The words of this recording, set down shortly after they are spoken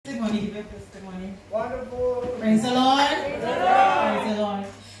Give your testimony. Wonderful. Praise the Lord. Praise the Lord.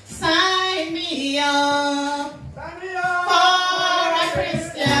 Sign me up. Sign me up. For a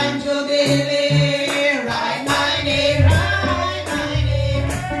Christian jubilee. Write my name on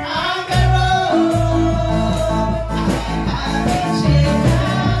the road. I've been changed.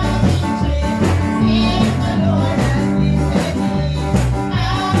 If the Lord has lifted me,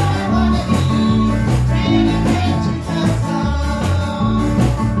 I wanna be ready when Jesus comes.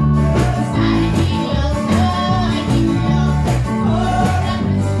 Sign me up for a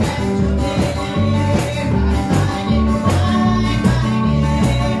Christian jubilee.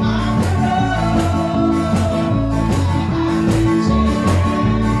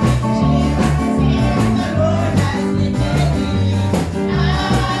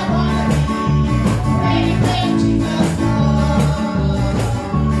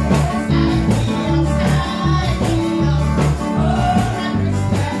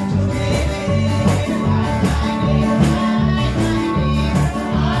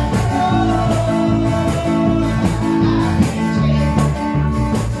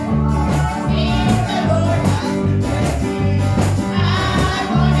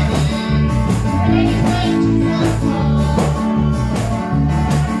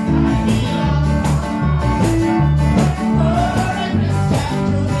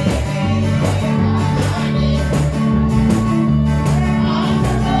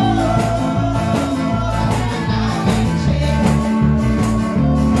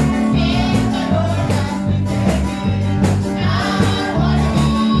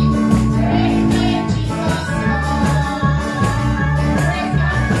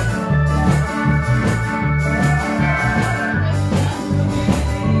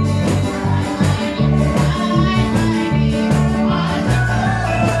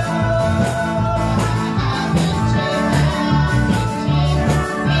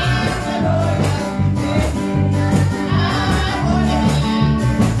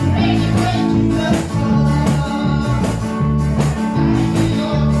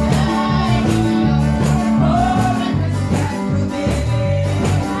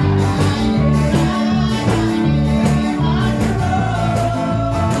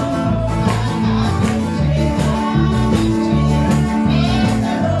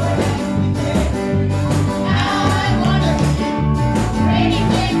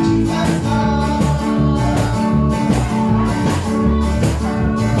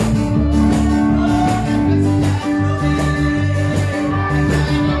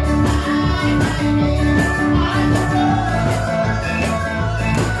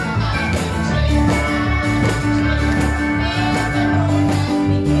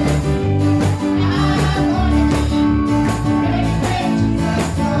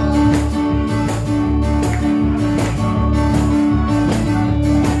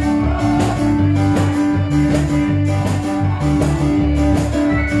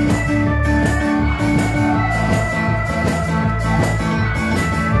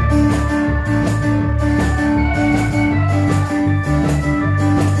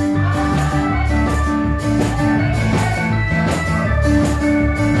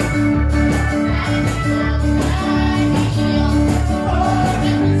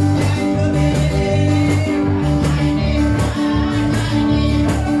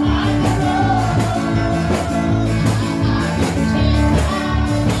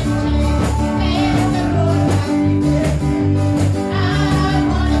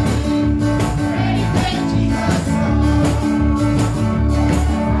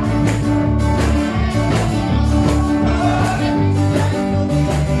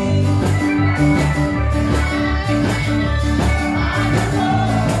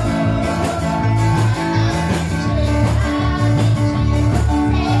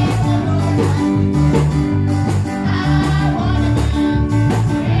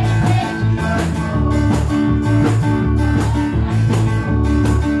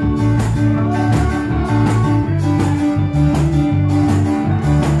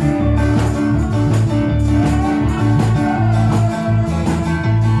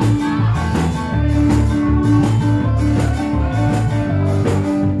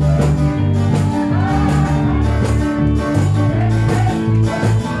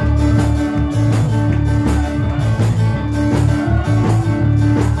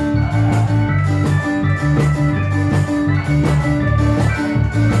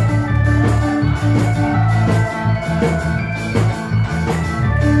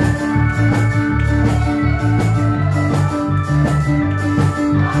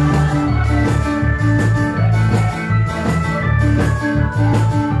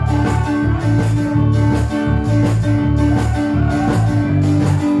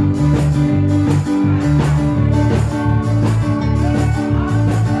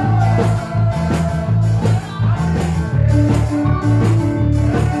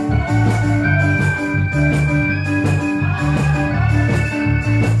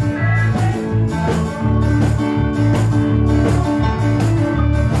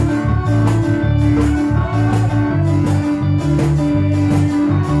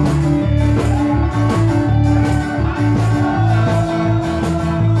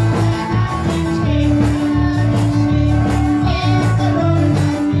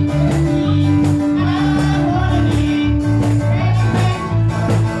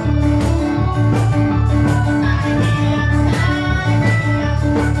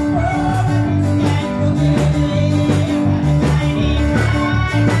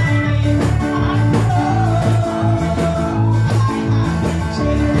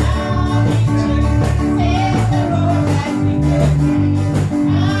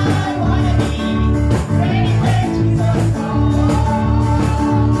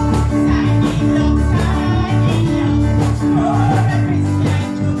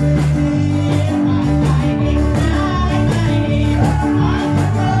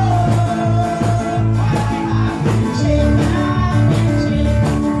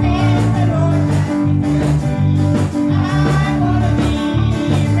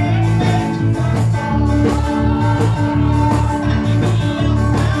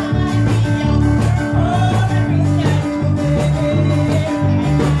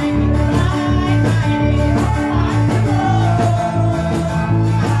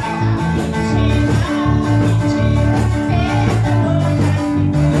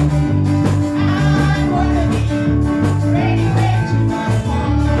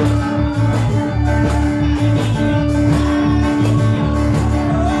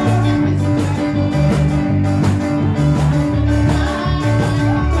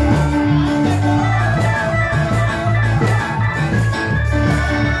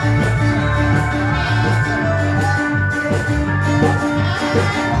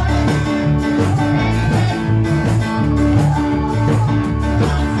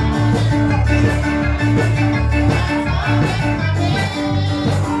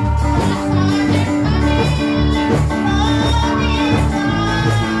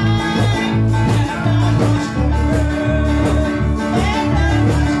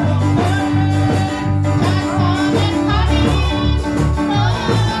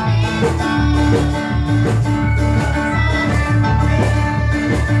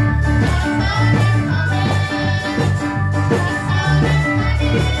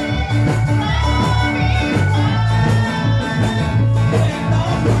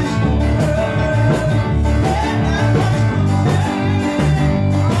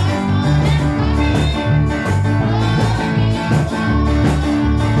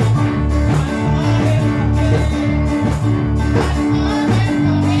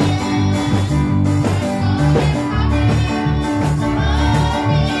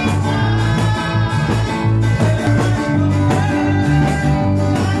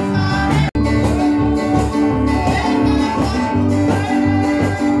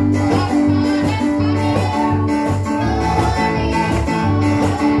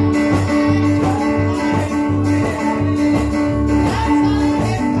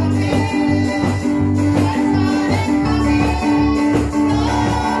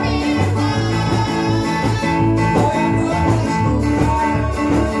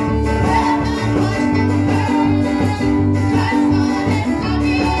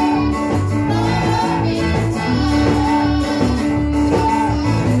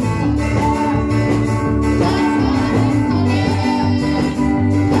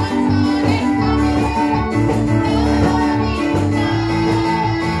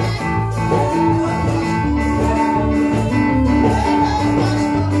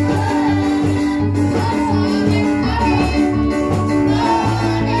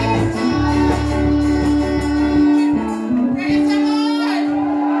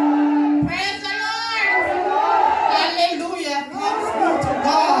 Praise the Lord. Hallelujah. Thanks be to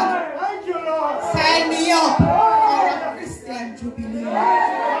God. Sign me up for a Christian Jubilee.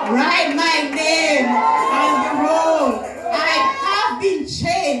 Write my name on the roll. I have been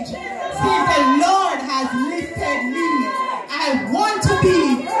changed since the Lord has lifted me. I want to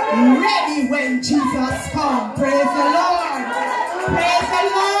be ready when Jesus comes. Praise the Lord. Praise the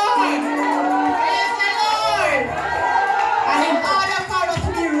Lord. Praise the Lord. And in order for us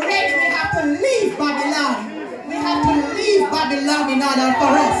to be ready, we have to leave Babylon. We have to leave Babylon in order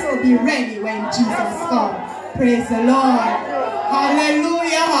for us to be ready when Jesus comes. Praise the Lord.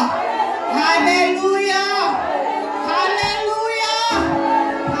 Hallelujah. Hallelujah. Hallelujah.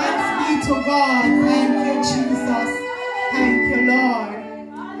 Thanks be to God.